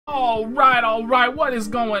Alright, what is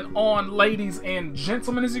going on, ladies and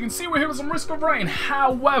gentlemen? As you can see, we're here with some Risk of Rain.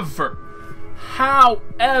 However,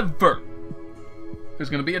 there's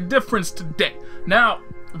going to be a difference today. Now,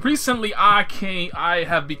 recently I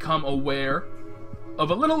have become aware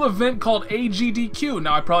of a little event called AGDQ.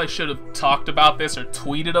 Now, I probably should have talked about this or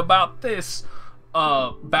tweeted about this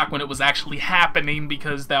back when it was actually happening,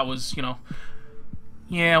 because that was, you know,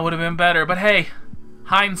 yeah, it would have been better. But hey,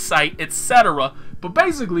 hindsight, etc. But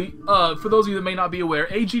basically, for those of you that may not be aware,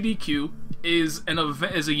 AGDQ is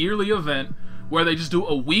a yearly event where they just do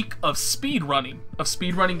a week of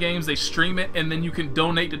speedrunning games. They stream it, and then you can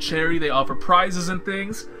donate to charity. They offer prizes and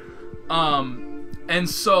things. And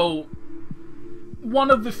so,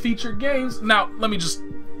 one of the featured games. Now, let me just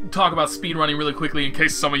talk about speedrunning really quickly in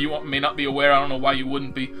case some of you may not be aware. I don't know why you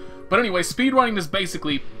wouldn't be. But anyway, speedrunning is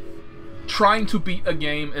basically trying to beat a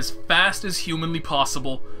game as fast as humanly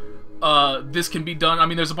possible. This can be done, I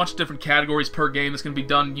mean, there's a bunch of different categories per game. This can be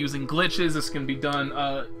done using glitches. This can be done,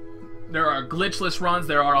 there are glitchless runs,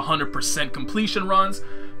 there are 100% completion runs,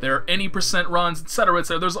 there are any percent runs, etc,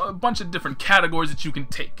 etc. There's a bunch of different categories that you can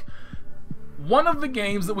take. One of the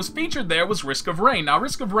games that was featured there was Risk of Rain. Now,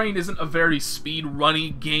 Risk of Rain isn't a very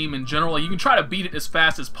speed-runny game in general. Like, you can try to beat it as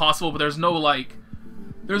fast as possible, but there's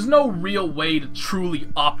no real way to truly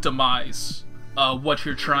optimize what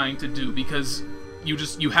you're trying to do, because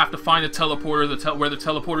you have to find a teleporter. Where the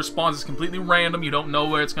teleporter spawns is completely random. You don't know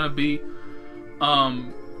where it's gonna be,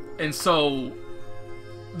 and so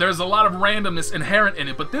there's a lot of randomness inherent in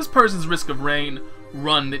it. But this person's Risk of Rain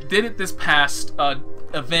run that did it this past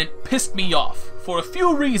event pissed me off for a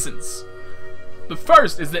few reasons. The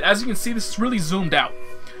first is that, as you can see, this is really zoomed out.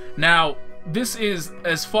 Now, this is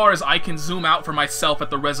as far as I can zoom out for myself at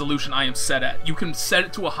the resolution I am set at. You can set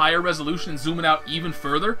it to a higher resolution and zoom it out even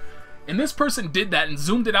further. And this person did that and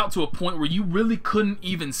zoomed it out to a point where you really couldn't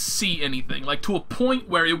even see anything. Like, to a point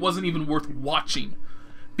where it wasn't even worth watching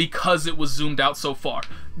because it was zoomed out so far.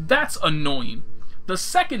 That's annoying. The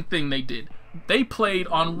second thing they did, they played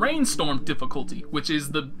on Rainstorm difficulty, which is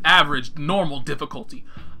the average, normal difficulty.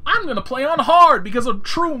 I'm gonna play on hard because a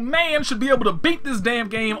true man should be able to beat this damn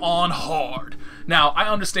game on hard. Now, I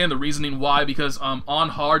understand the reasoning why, because on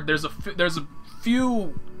hard there's a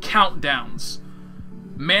few countdowns,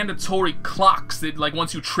 mandatory clocks that, like,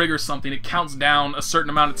 once you trigger something, it counts down a certain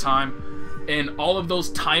amount of time, and all of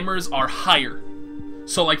those timers are higher.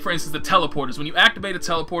 So, like, for instance, the teleporters. When you activate a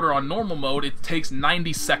teleporter on normal mode, it takes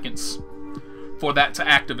 90 seconds for that to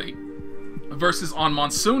activate. Versus on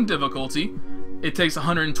Monsoon difficulty, it takes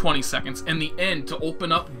 120 seconds. In the end, to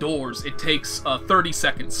open up doors, it takes 30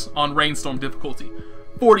 seconds on Rainstorm difficulty,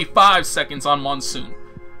 45 seconds on Monsoon.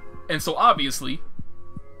 And so, obviously,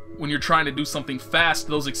 when you're trying to do something fast,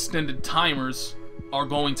 those extended timers are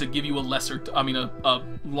going to give you a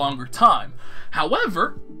longer time.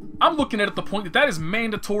 However, I'm looking at it at the point that that is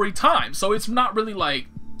mandatory time, so it's not really, like,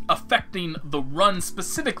 affecting the run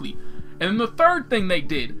specifically. And then the third thing they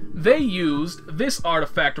did, they used this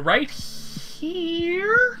artifact right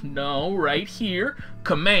here. No, right here.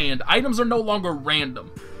 Command. Items are no longer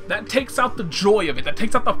random. That takes out the joy of it. That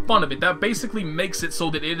takes out the fun of it. That basically makes it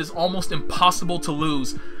so that it is almost impossible to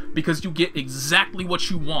lose, because you get exactly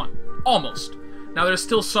what you want. Almost. Now, there's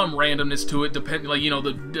still some randomness to it, depending, like, you know,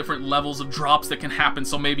 the different levels of drops that can happen,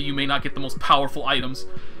 so maybe you may not get the most powerful items,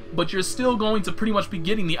 but you're still going to pretty much be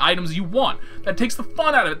getting the items you want. That takes the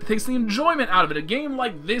fun out of it. That takes the enjoyment out of it. A game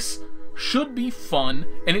like this should be fun,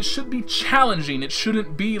 and it should be challenging. It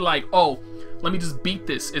shouldn't be like, oh, let me just beat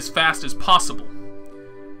this as fast as possible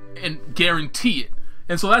and guarantee it.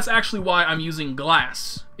 And so that's actually why I'm using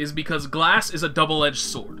glass, is because glass is a double-edged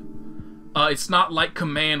sword. It's not like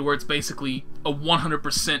command, where it's basically a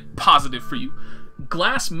 100% positive for you.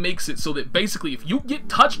 Glass makes it so that basically if you get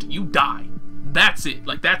touched, you die. That's it.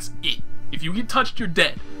 Like, that's it. If you get touched, you're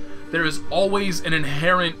dead. There is always an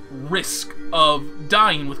inherent risk of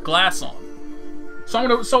dying with glass on.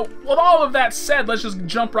 So with all of that said, let's just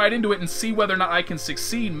jump right into it and see whether or not I can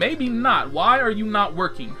succeed. Maybe not. Why are you not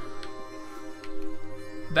working?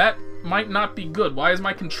 That might not be good. Why is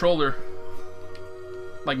my controller,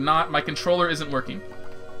 like, not? My controller isn't working.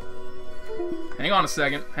 Hang on a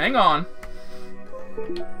second. Hang on.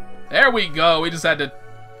 There we go. We just had to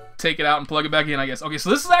take it out and plug it back in, I guess. Okay, so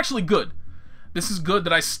this is actually good. This is good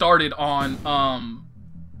that I started on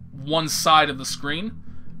one side of the screen,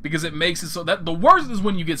 because it makes it so that the worst is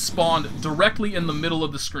when you get spawned directly in the middle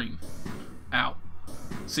of the screen. Ow.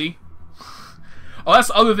 See? Oh, that's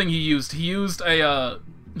the other thing he used. He used the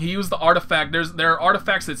artifact. There are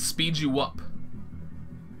artifacts that speed you up.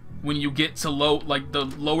 when you get to like the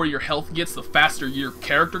lower your health gets, the faster your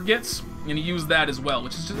character gets, and you use that as well,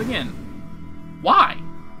 which is just, again, why?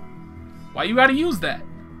 Why you gotta use that?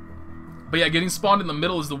 But yeah, getting spawned in the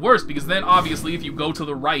middle is the worst, because then obviously if you go to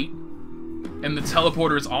the right and the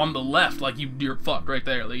teleporter is on the left, like you're fucked right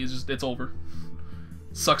there. Like it's over.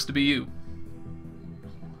 Sucks to be you.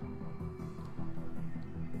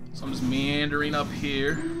 So I'm just meandering up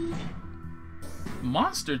here.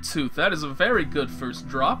 Monster Tooth, that is a very good first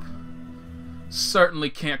drop.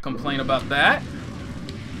 Certainly can't complain about that.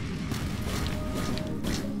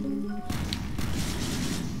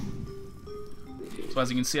 So as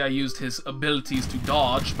you can see, I used his abilities to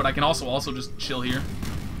dodge, but I can also just chill here,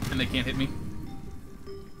 and they can't hit me.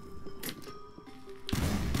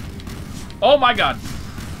 Oh my god!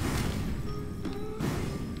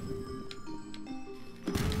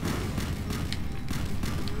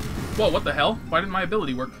 Whoa, what the hell? Why didn't my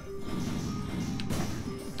ability work?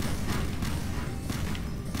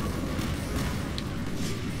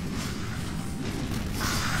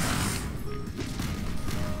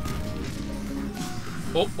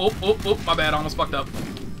 Oh, my bad, I almost fucked up.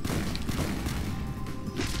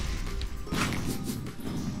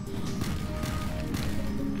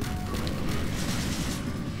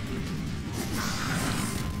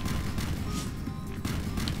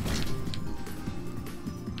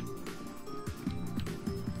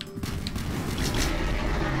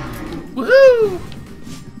 Woohoo!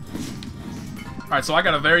 Alright, so I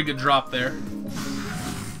got a very good drop there.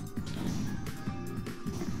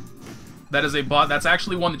 That is a bot. That's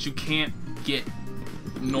actually one that you can't get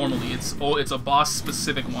normally. It's a boss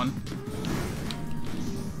specific one.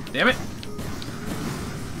 Damn it!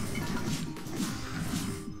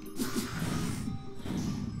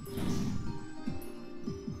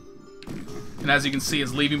 And as you can see,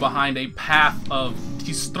 it's leaving behind a path of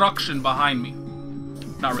destruction behind me.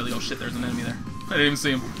 Not really. Oh shit! There's an enemy there. I didn't even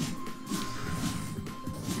see him.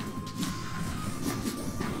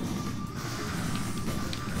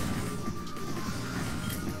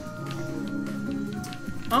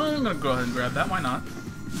 I'm gonna go ahead and grab that, why not?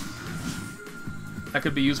 That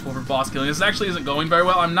could be useful for boss killing. This actually isn't going very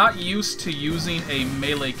well. I'm not used to using a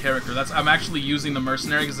melee character. I'm actually using the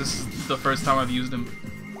mercenary because this is the first time I've used him.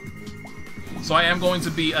 So I am going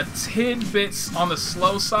to be a tidbit on the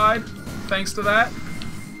slow side, thanks to that.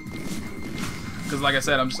 Because like I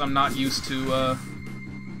said, I'm not used to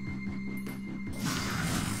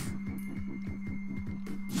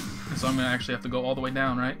so I'm gonna actually have to go all the way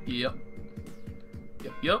down, right? Yep.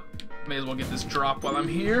 Yep. May as well get this drop while I'm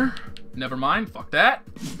here. Never mind. Fuck that.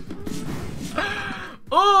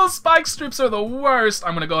 Oh, spike strips are the worst.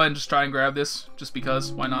 I'm gonna go ahead and just try and grab this, just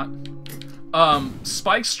because. Why not?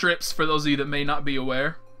 Spike strips, for those of you that may not be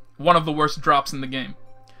aware, one of the worst drops in the game.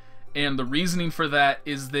 And the reasoning for that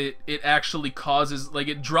is that it actually causes, like,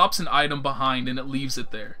 it drops an item behind and it leaves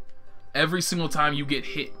it there every single time you get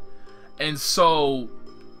hit. And so,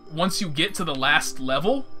 once you get to the last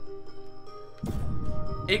level,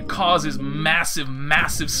 it causes massive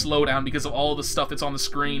slowdown because of all the stuff that's on the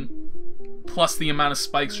screen, plus the amount of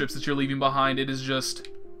spike strips that you're leaving behind. It is just,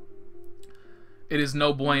 it is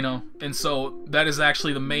no bueno. And so that is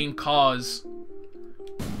actually the main cause.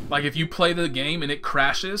 Like, if you play the game and it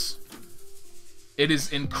crashes, it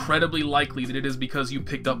is incredibly likely that it is because you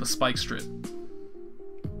picked up a spike strip.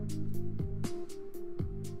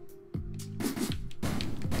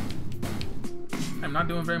 I'm not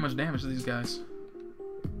doing very much damage to these guys.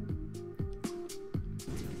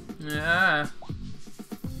 Yeah.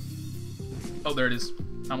 Oh, there it is.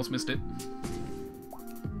 I almost missed it.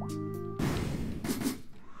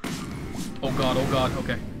 Oh god,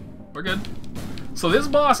 okay. We're good. So this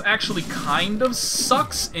boss actually kind of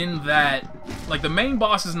sucks in that, like, the main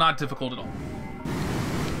boss is not difficult at all.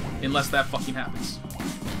 Unless that fucking happens.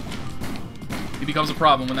 It becomes a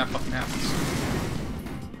problem when that fucking happens.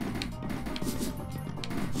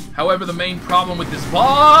 However, the main problem with this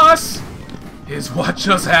boss is what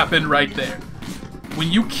just happened right there.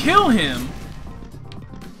 When you kill him,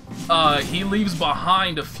 he leaves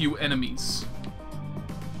behind a few enemies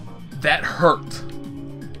that hurt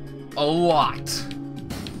a lot.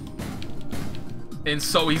 And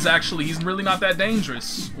so he's really not that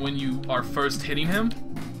dangerous when you are first hitting him.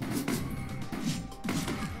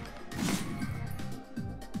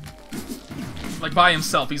 Like, by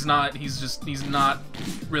himself, he's not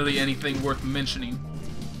really anything worth mentioning.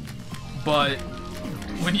 But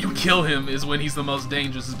when you kill him is when he's the most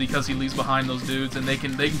dangerous, is because he leaves behind those dudes and they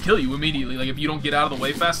can kill you immediately. Like, if you don't get out of the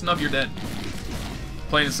way fast enough, you're dead.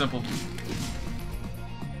 Plain and simple.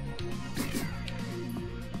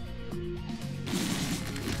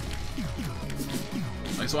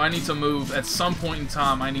 So I need to move. At some point in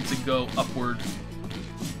time, I need to go upward.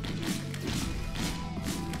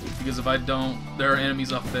 Because if I don't, there are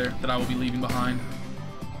enemies up there that I will be leaving behind.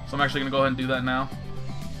 So I'm actually going to go ahead and do that now.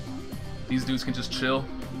 These dudes can just chill.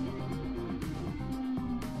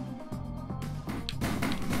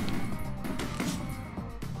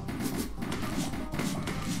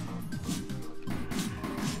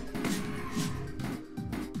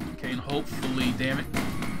 Okay, and hopefully, damn it.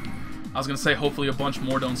 I was going to say hopefully a bunch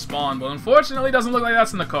more don't spawn, but unfortunately it doesn't look like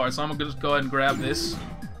that's in the card, so I'm going to just go ahead and grab this.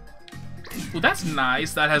 Well, that's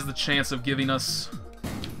nice. That has the chance of giving us,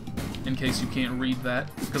 in case you can't read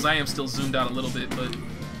that, because I am still zoomed out a little bit, but...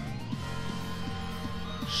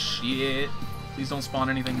 Shit. Please don't spawn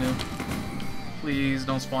anything new. Please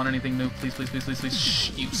don't spawn anything new. Please, please, please, please, please.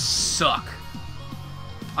 Shh, you suck.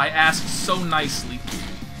 I asked so nicely.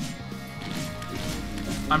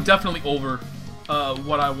 I'm definitely over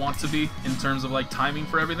what I want to be in terms of like timing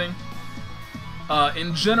for everything.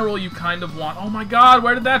 In general, you kind of want... Oh my god,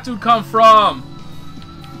 where did that dude come from?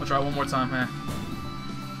 I'll try one more time, man.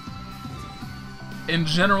 In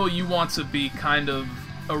general, you want to be kind of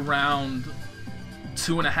around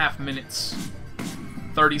 2.5 minutes,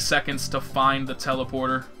 30 seconds to find the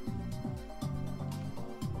teleporter.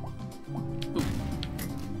 Ooh.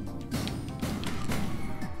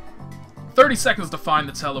 30 seconds to find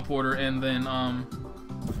the teleporter, and then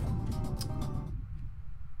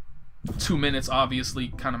 2 minutes, obviously,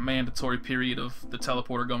 kind of mandatory period of the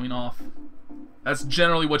teleporter going off. That's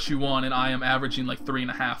generally what you want, and I am averaging like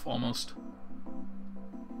 3.5 almost.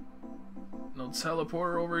 No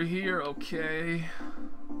teleporter over here, okay.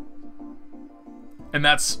 And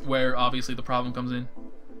that's where, obviously, the problem comes in.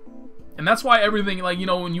 And that's why everything, like, you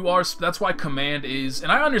know, when you are, that's why command is,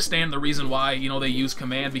 and I understand the reason why, you know, they use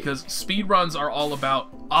command, because speedruns are all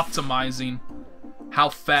about optimizing how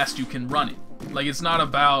fast you can run it. Like, it's not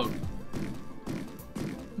about,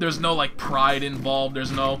 there's no, like, pride involved,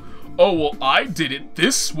 there's no, oh, well, I did it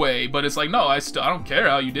this way, but it's like, no, I don't care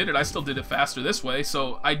how you did it, I still did it faster this way,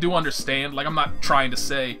 so I do understand, like, I'm not trying to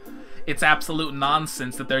say it's absolute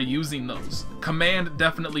nonsense that they're using those. Command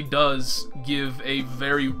definitely does give a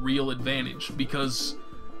very real advantage, because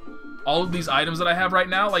all of these items that I have right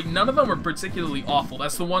now, like, none of them are particularly awful.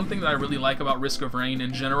 That's the one thing that I really like about Risk of Rain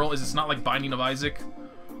in general, is it's not like Binding of Isaac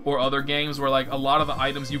or other games where, like, a lot of the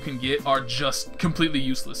items you can get are just completely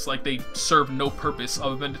useless. Like, they serve no purpose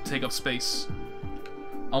other than to take up space.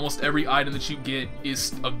 Almost every item that you get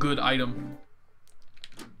is a good item.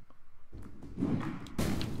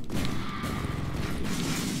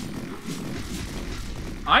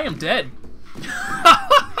 I am dead.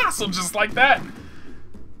 So just like that.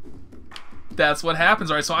 That's what happens.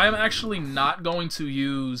 Alright, so I am actually not going to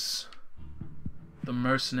use the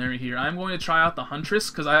mercenary here. I'm going to try out the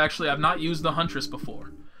Huntress, because I've not used the Huntress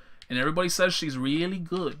before. And everybody says she's really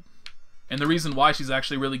good. And the reason why she's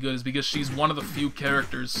actually really good is because she's one of the few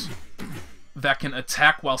characters that can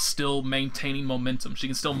attack while still maintaining momentum. She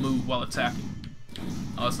can still move while attacking.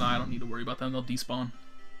 Oh, it's not, I don't need to worry about them. They'll despawn.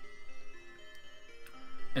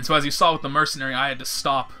 And so as you saw with the mercenary, I had to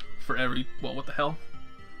stop for every... Well, what the hell?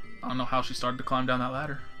 I don't know how she started to climb down that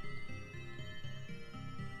ladder.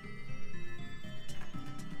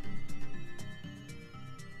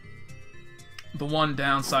 The one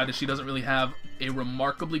downside is she doesn't really have a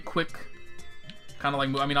remarkably quick kind of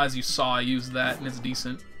like... I mean, as you saw, I used that, and it's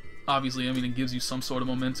decent. Obviously, I mean, it gives you some sort of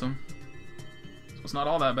momentum. So it's not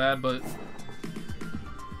all that bad, but...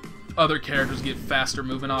 Other characters get faster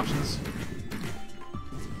movement options.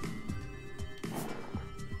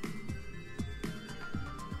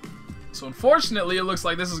 So unfortunately, it looks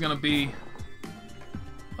like this is going to be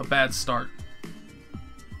a bad start.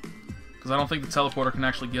 Because I don't think the teleporter can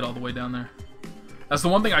actually get all the way down there. That's the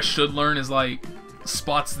one thing I should learn, is like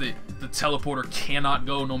spots that the teleporter cannot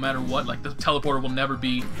go no matter what. Like, the teleporter will never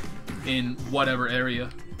be in whatever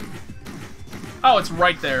area. Oh, it's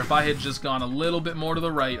right there. If I had just gone a little bit more to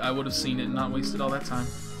the right, I would have seen it and not wasted all that time.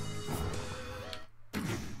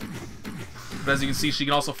 But as you can see, she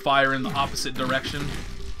can also fire in the opposite direction.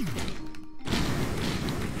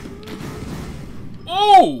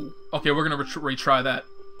 Oh! Okay, we're gonna retry that.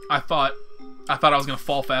 I thought I was gonna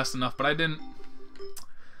fall fast enough, but I didn't.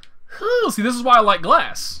 See, this is why I like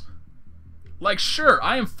glass. Like, sure,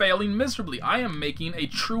 I am failing miserably. I am making a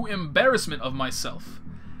true embarrassment of myself.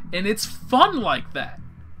 And it's fun like that.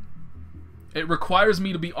 It requires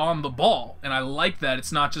me to be on the ball, and I like that.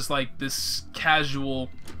 It's not just like this casual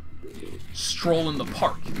stroll in the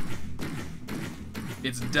park.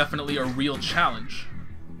 It's definitely a real challenge.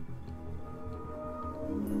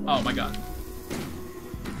 Oh my god.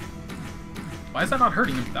 Why is that not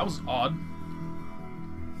hurting him? That was odd.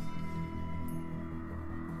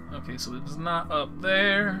 Okay, so it's not up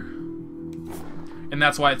there. And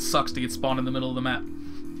that's why it sucks to get spawned in the middle of the map.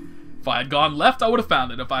 If I had gone left, I would have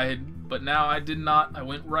found it. If I had, but now I did not. I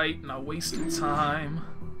went right and I wasted time.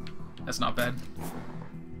 That's not bad.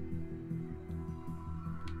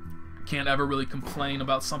 Can't ever really complain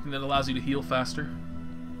about something that allows you to heal faster.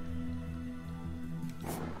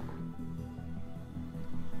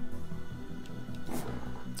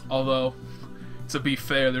 Although, to be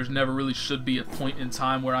fair, there's never really should be a point in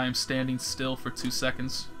time where I am standing still for 2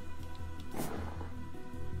 seconds.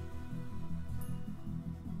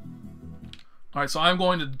 Alright, so I'm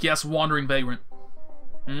going to guess Wandering Vagrant.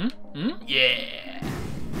 Yeah!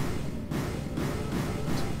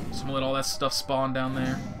 So I'm gonna let all that stuff spawn down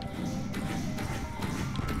there.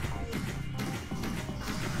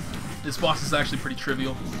 This boss is actually pretty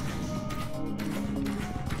trivial.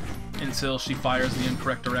 Until she fires the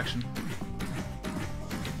incorrect direction.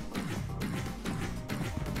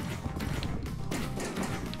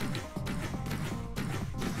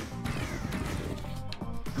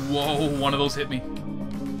 Whoa, one of those hit me.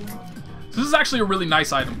 So this is actually a really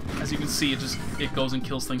nice item. As you can see, it goes and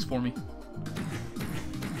kills things for me.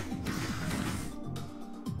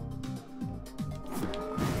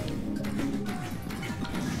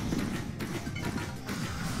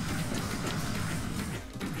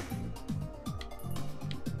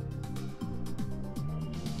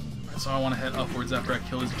 So I want to head upwards after I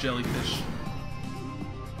kill his jellyfish.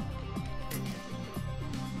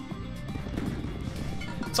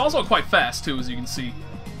 It's also quite fast, too, as you can see.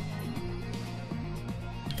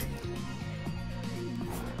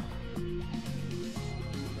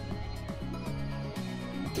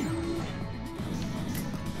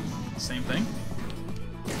 Same thing.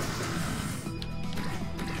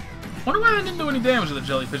 Wonder why I didn't do any damage to the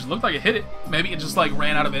jellyfish. It looked like it hit it. Maybe it just, like,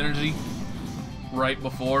 ran out of energy right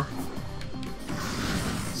before.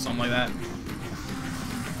 Something like that.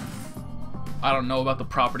 I don't know about the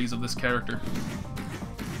properties of this character.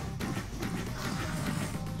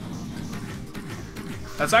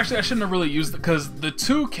 That's actually, I shouldn't have really used it, because the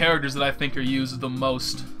two characters that I think are used the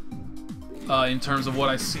most in terms of what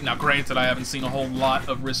I see. Now, granted, I haven't seen a whole lot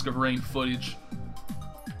of Risk of Rain footage,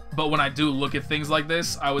 but when I do look at things like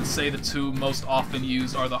this, I would say the two most often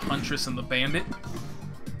used are the Huntress and the Bandit.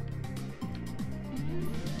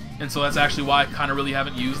 And so that's actually why I kind of really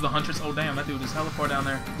haven't used the Huntress. Oh, damn, that dude is hella far down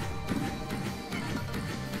there.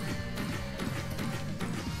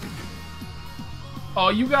 Oh,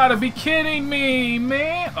 you gotta be kidding me,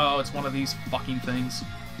 man! Oh, it's one of these fucking things.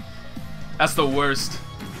 That's the worst.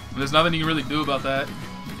 There's nothing you can really do about that.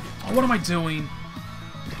 Oh, what am I doing?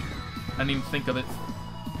 I didn't even think of it.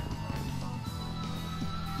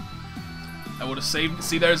 I would have saved...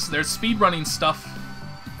 See, there's speedrunning stuff.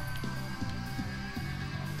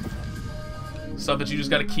 Stuff that you just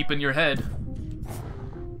gotta keep in your head.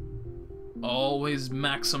 Always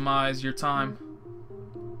maximize your time.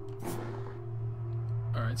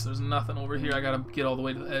 Alright, so there's nothing over here. I gotta get all the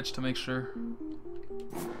way to the edge to make sure.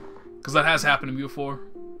 Because that has happened to me before.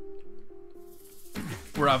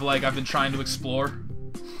 Where I've been trying to explore.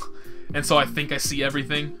 And so I think I see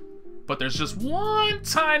everything. But there's just one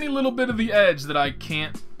tiny little bit of the edge that I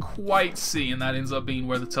can't quite see. And that ends up being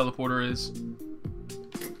where the teleporter is.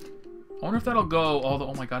 I wonder if that'll go all the...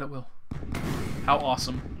 Oh my god, it will. How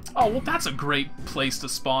awesome. Oh, well, that's a great place to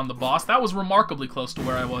spawn the boss. That was remarkably close to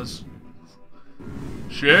where I was.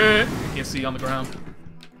 Shit! I can't see on the ground.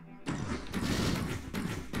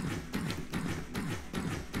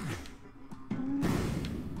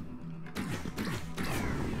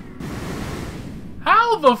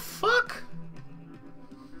 How the fuck?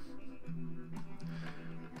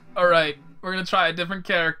 Alright, we're gonna try a different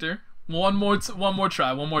character. One more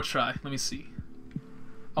try. Let me see.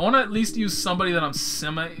 I want to at least use somebody that I'm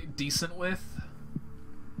semi-decent with.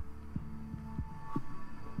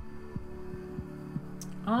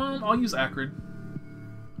 I'll use Acrid.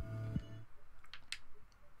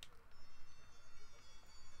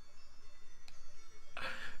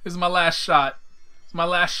 This is my last shot. It's my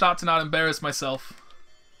last shot to not embarrass myself.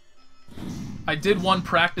 I did one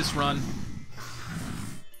practice run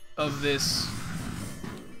of this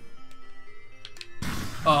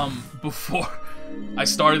before I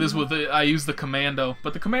started this with it. I used the Commando,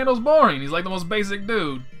 but the Commando's boring. He's like the most basic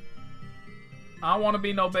dude. I don't want to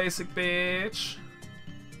be no basic bitch.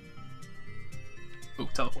 Ooh,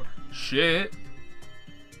 teleporter. Shit.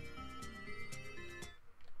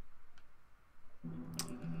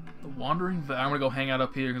 The Wandering I'm gonna go hang out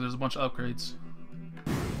up here because there's a bunch of upgrades.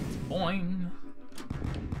 Boing.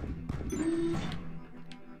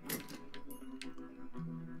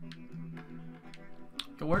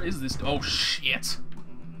 Where is this? Oh, shit.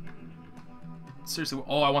 Seriously,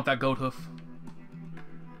 oh, I want that goat hoof.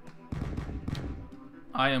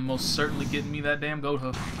 I am most certainly getting me that damn goat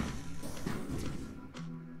hoof.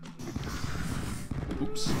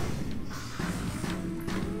 Oops.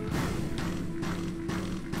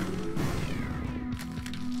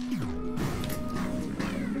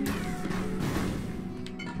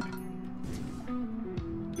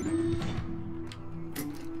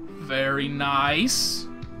 Very nice.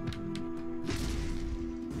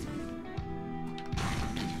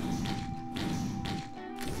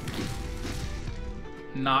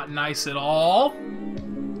 Not nice at all.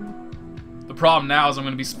 The problem now is I'm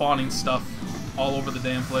going to be spawning stuff all over the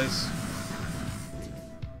damn place.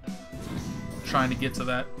 Trying to get to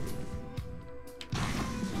that.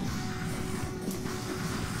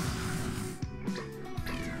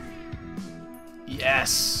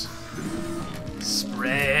 Yes.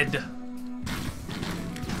 Spread.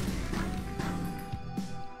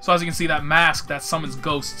 So as you can see, that mask, that summons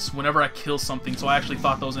ghosts whenever I kill something. So I actually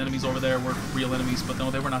thought those enemies over there were real enemies, but no,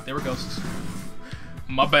 they were not. They were ghosts.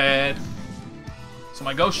 My bad. So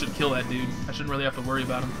my ghost should kill that dude. I shouldn't really have to worry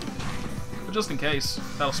about him. But just in case,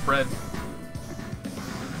 that'll spread.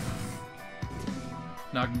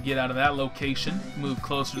 Now I can get out of that location, move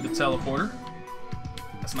closer to the teleporter.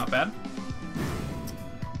 That's not bad.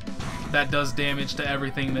 That does damage to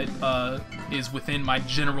everything that is within my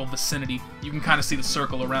general vicinity. You can kind of see the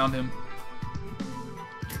circle around him.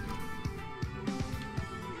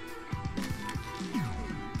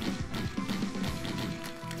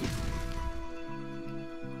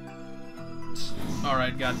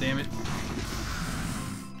 Alright, goddammit.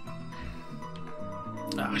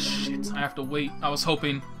 Ah, shit. I have to wait. I was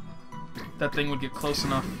hoping that thing would get close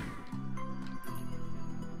enough.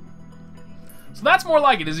 So that's more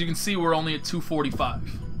like it. As you can see, we're only at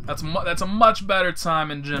 2:45. That's a much better time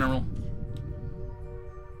in general.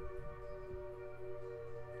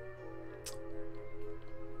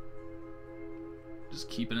 Just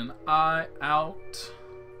keeping an eye out.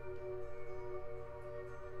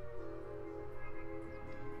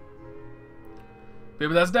 But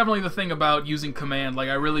that's definitely the thing about using command. Like,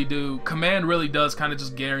 I really do. Command really does kind of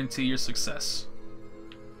just guarantee your success.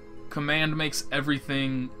 Command makes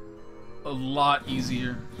everything a lot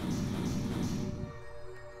easier.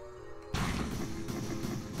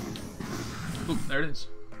 Ooh, there it is.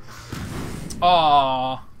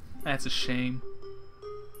 Aww, that's a shame.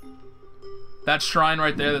 That shrine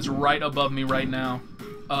right there that's right above me right now,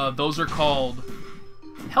 those are called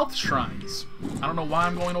health shrines. I don't know why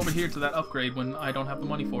I'm going over here to that upgrade when I don't have the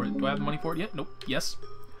money for it. Do I have the money for it yet? Nope. Yes.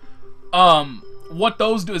 What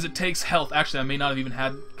those do is it takes health. Actually, I may not have even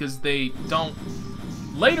had, because they don't.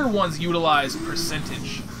 Later ones utilize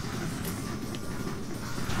percentage.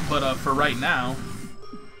 But for right now,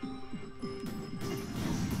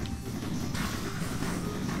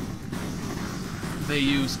 they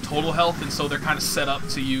use total health, and so they're kind of set up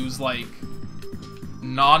to use like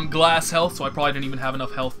non-glass health, so I probably didn't even have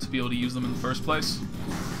enough health to be able to use them in the first place.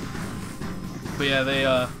 But yeah,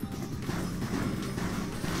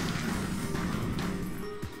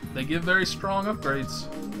 they give very strong upgrades.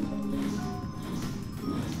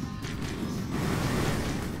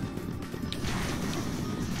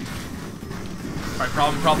 Alright,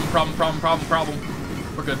 problem.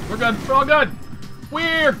 We're good. We're all good.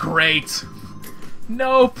 We're great.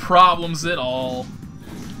 No problems at all.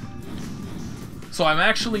 So I'm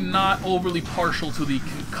actually not overly partial to the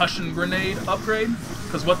concussion grenade upgrade,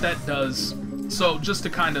 because what that does... So just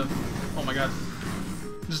to kind of... Oh my god.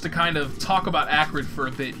 Just to kind of talk about Acrid for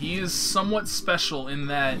a bit, he is somewhat special in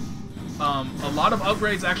that a lot of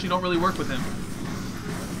upgrades actually don't really work with him.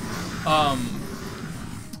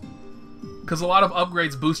 Because a lot of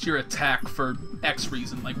upgrades boost your attack for X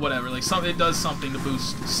reason, like whatever. Like it does something to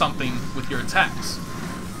boost something with your attacks.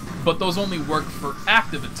 But those only work for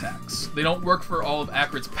active attacks. They don't work for all of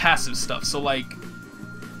Acrid's passive stuff. So like,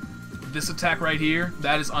 this attack right here,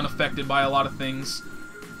 that is unaffected by a lot of things.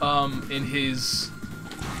 In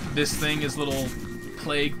this thing, his little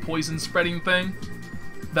plague poison spreading thing,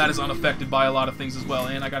 that is unaffected by a lot of things as well.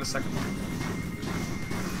 And I got a second one.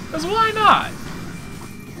 Because why not?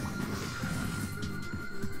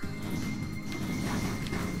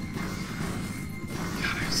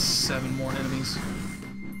 God, I have 7 more enemies.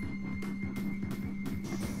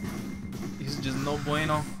 This is just no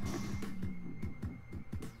bueno.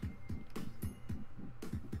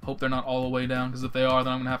 Hope they're not all the way down, because if they are,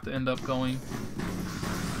 then I'm going to have to end up going.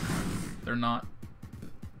 They're not.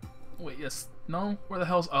 Wait, yes. No? Where the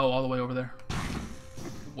hell's... Oh, all the way over there.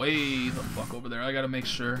 Way the fuck over there. I gotta make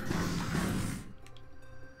sure.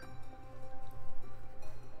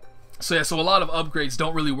 So yeah, so a lot of upgrades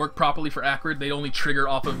don't really work properly for Acrid. They only trigger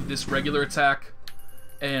off of this regular attack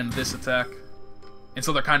and this attack. And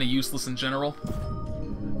so they're kind of useless in general.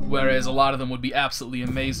 Whereas a lot of them would be absolutely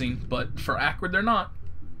amazing, but for Acrid they're not.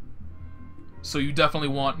 So you definitely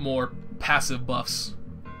want more passive buffs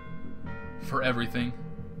for everything.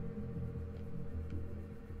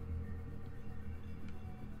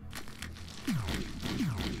 I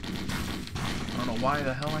don't know why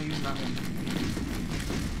the hell I use that one.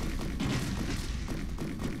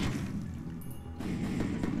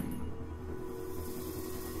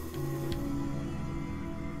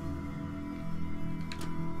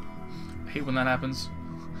 I hate when that happens.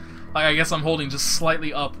 Like, I guess I'm holding just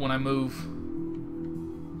slightly up when I move.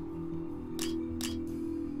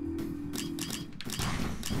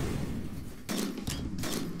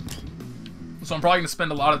 So I'm probably going to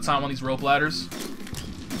spend a lot of time on these rope ladders.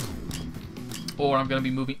 Or I'm going to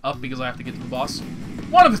be moving up because I have to get to the boss.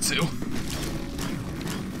 One of the two.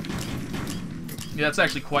 Yeah, that's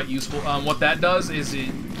actually quite useful. What that does is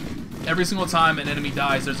every single time an enemy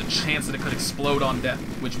dies, there's a chance that it could explode on death,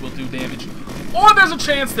 which will do damage. Or there's a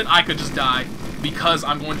chance that I could just die because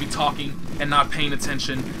I'm going to be talking and not paying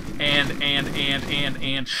attention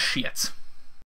and shit.